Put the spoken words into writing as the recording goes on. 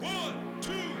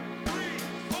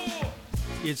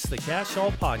It's the Cash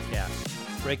All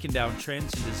Podcast, breaking down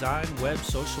trends in design, web,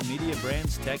 social media,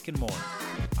 brands, tech, and more.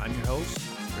 I'm your host,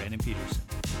 Brandon Peterson.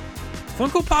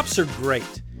 Funko Pops are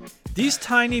great. These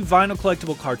tiny vinyl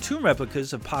collectible cartoon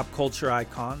replicas of pop culture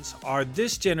icons are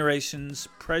this generation's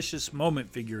precious moment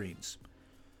figurines.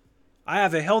 I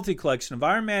have a healthy collection of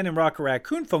Iron Man and Rocket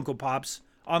Raccoon Funko Pops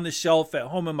on the shelf at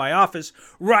home in my office,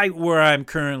 right where I'm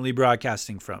currently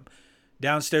broadcasting from.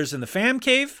 Downstairs in the fam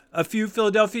cave, a few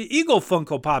Philadelphia Eagle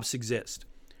Funko Pops exist.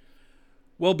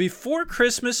 Well, before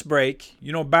Christmas break,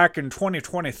 back in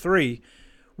 2023,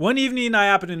 one evening I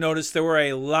happened to notice there were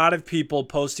a lot of people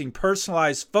posting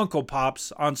personalized Funko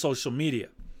Pops on social media.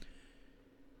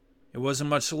 It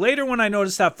wasn't much later when I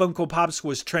noticed that Funko Pops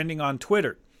was trending on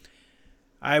Twitter.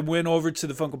 I went over to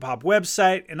the Funko Pop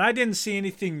website, and I didn't see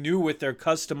anything new with their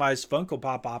customized Funko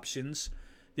Pop options.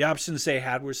 The options they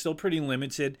had were still pretty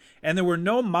limited, and there were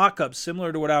no mock-ups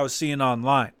similar to what I was seeing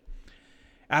online.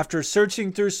 After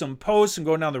searching through some posts and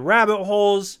going down the rabbit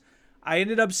holes, I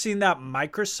ended up seeing that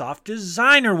Microsoft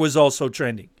Designer was also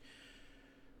trending.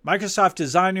 Microsoft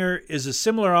Designer is a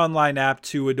similar online app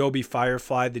to Adobe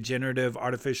Firefly, the generative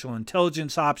artificial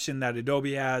intelligence option that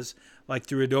Adobe has, like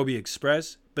through Adobe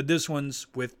Express, but this one's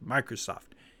with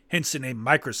Microsoft, hence the name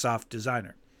Microsoft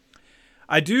Designer.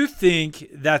 I do think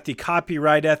that the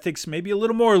copyright ethics may be a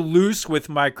little more loose with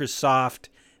Microsoft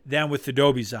than with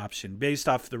Adobe's option, based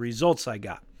off the results I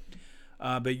got.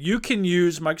 But you can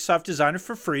use Microsoft Designer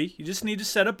for free. You just need to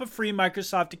set up a free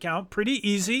Microsoft account. Pretty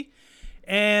easy.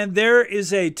 And there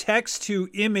is a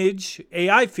text-to-image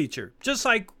AI feature, just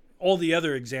like all the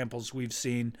other examples we've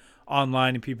seen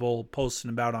online and people posting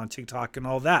about on TikTok and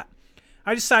all that.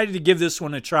 I decided to give this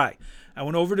one a try. I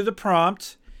went over to the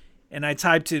prompt, and I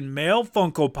typed in male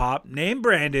Funko Pop, named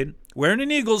Brandon, wearing an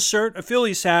Eagles shirt, a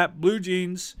Phillies hat, blue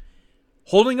jeans,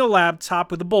 holding a laptop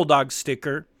with a Bulldog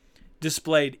sticker,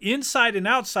 displayed inside and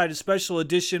outside a special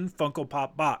edition Funko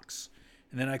Pop box.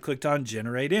 And then I clicked on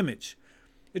Generate Image.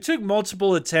 It took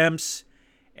multiple attempts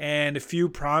and a few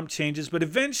prompt changes, but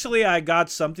eventually I got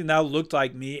something that looked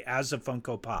like me as a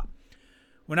Funko Pop.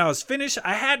 When I was finished,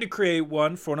 I had to create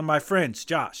one for one of my friends,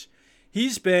 Josh.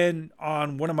 He's been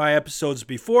on one of my episodes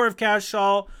before of Cash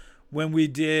All when we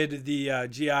did the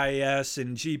GIS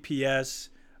and GPS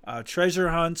treasure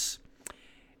hunts.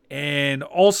 And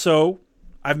also,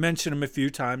 I've mentioned him a few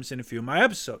times in a few of my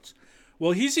episodes.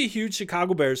 Well, he's a huge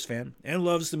Chicago Bears fan and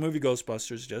loves the movie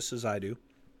Ghostbusters just as I do.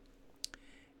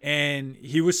 And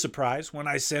he was surprised when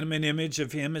I sent him an image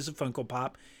of him as a Funko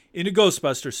Pop in a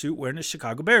Ghostbuster suit wearing a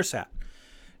Chicago Bears hat.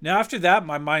 Now, after that,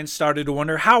 my mind started to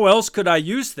wonder, how else could I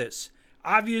use this?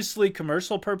 Obviously,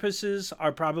 commercial purposes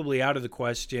are probably out of the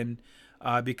question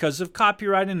because of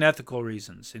copyright and ethical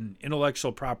reasons and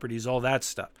intellectual properties, all that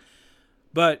stuff.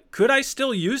 But could I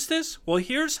still use this? Well,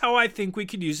 here's how I think we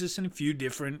could use this in a few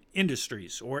different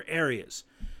industries or areas.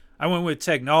 I went with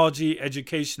technology,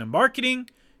 education, and marketing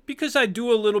because I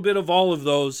do a little bit of all of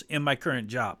those in my current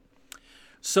job.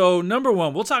 So, number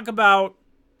one, we'll talk about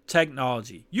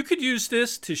technology. You could use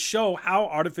this to show how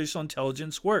artificial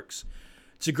intelligence works.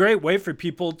 It's a great way for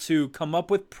people to come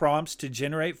up with prompts to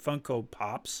generate Funko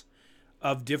Pops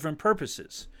of different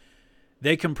purposes.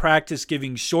 They can practice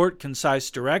giving short, concise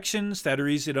directions that are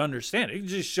easy to understand. It can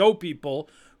just show people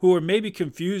who are maybe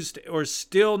confused or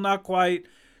still not quite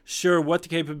sure what the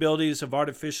capabilities of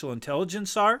artificial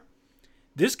intelligence are.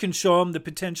 This can show them the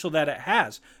potential that it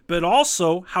has, but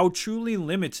also how truly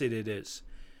limited it is.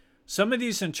 Some of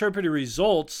these interpreted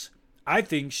results, I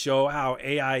think, show how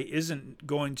AI isn't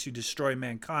going to destroy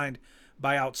mankind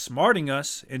by outsmarting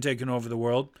us and taking over the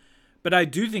world. But I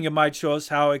do think it might show us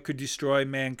how it could destroy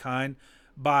mankind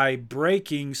by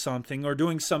breaking something or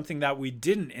doing something that we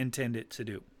didn't intend it to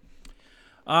do.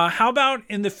 How about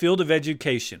in the field of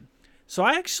education? So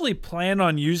I actually plan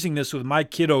on using this with my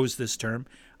kiddos this term.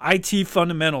 IT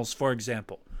fundamentals, for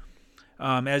example.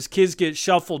 As kids get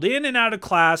shuffled in and out of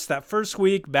class that first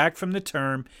week back from the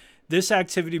term, this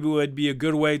activity would be a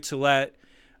good way to let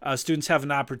students have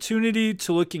an opportunity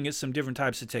to looking at some different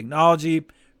types of technology,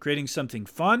 creating something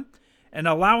fun, and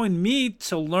allowing me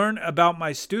to learn about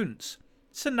my students.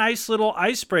 It's a nice little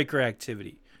icebreaker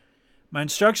activity. My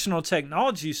instructional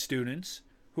technology students,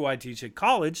 who I teach at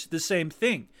college, the same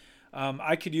thing.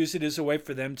 I could use it as a way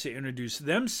for them to introduce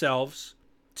themselves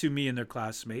to me and their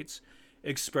classmates,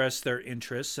 express their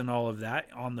interests and all of that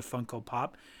on the Funko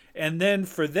Pop. And then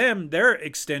for them, their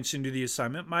extension to the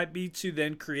assignment might be to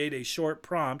then create a short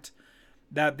prompt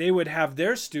that they would have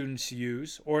their students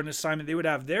use, or an assignment they would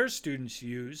have their students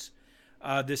use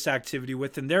this activity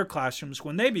within their classrooms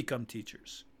when they become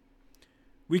teachers.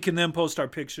 We can then post our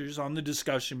pictures on the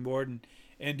discussion board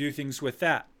and do things with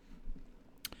that.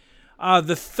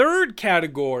 The third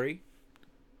category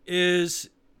is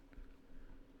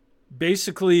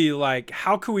basically like,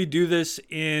 how can we do this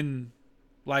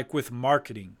with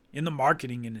marketing, in the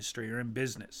marketing industry or in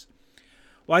business?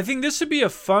 Well, I think this would be a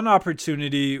fun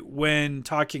opportunity when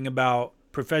talking about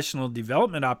professional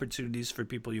development opportunities for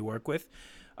people you work with.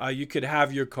 You could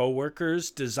have your coworkers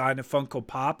design a Funko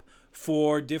Pop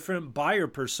for different buyer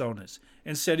personas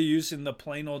instead of using the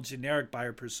plain old generic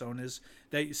buyer personas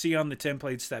that you see on the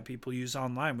templates that people use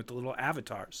online with the little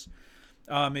avatars.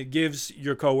 It gives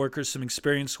your coworkers some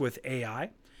experience with AI.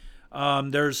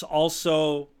 There's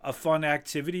also a fun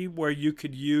activity where you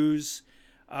could use,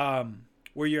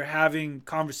 where you're having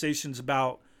conversations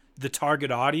about the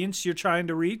target audience you're trying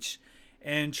to reach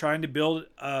and trying to build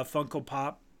a Funko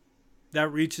Pop that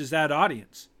reaches that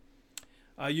audience.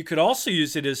 You could also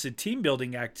use it as a team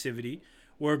building activity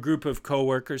where a group of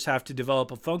coworkers have to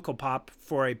develop a Funko Pop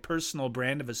for a personal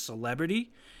brand of a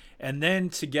celebrity. And then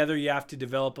together you have to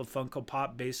develop a Funko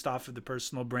Pop based off of the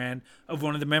personal brand of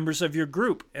one of the members of your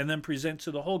group and then present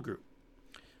to the whole group.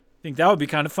 I think that would be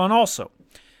kind of fun also.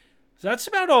 So that's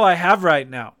about all I have right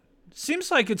now. Seems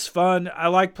like it's fun. I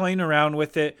like playing around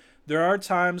with it. There are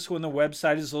times when the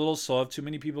website is a little slow. If too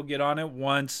many people get on it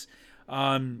once, the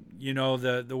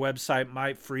website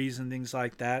might freeze and things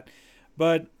like that.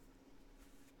 But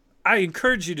I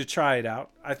encourage you to try it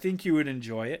out. I think you would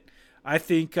enjoy it. I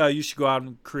think you should go out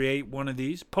and create one of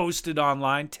these, post it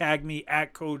online, tag me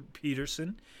at Code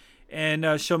Peterson,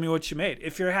 and show me what you made.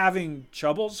 If you're having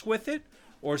troubles with it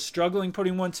or struggling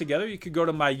putting one together, you could go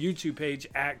to my YouTube page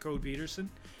at Code Peterson,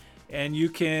 and you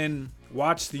can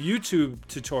watch the YouTube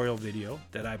tutorial video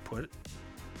that I put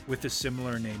with a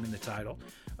similar name in the title,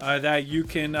 that you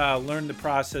can learn the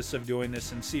process of doing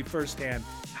this and see firsthand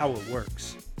how it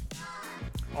works.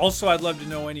 Also, I'd love to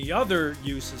know any other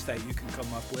uses that you can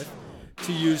come up with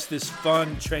to use this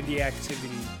fun, trendy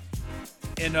activity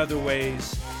in other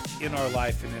ways in our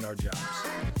life and in our jobs.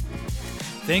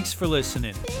 Thanks for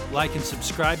listening. Like and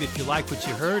subscribe if you like what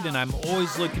you heard, and I'm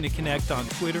always looking to connect on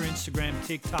Twitter, Instagram,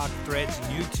 TikTok, Threads,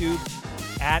 and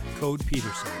YouTube at Code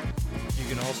Peterson.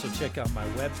 You can also check out my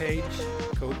webpage,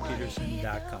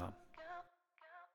 codepeterson.com.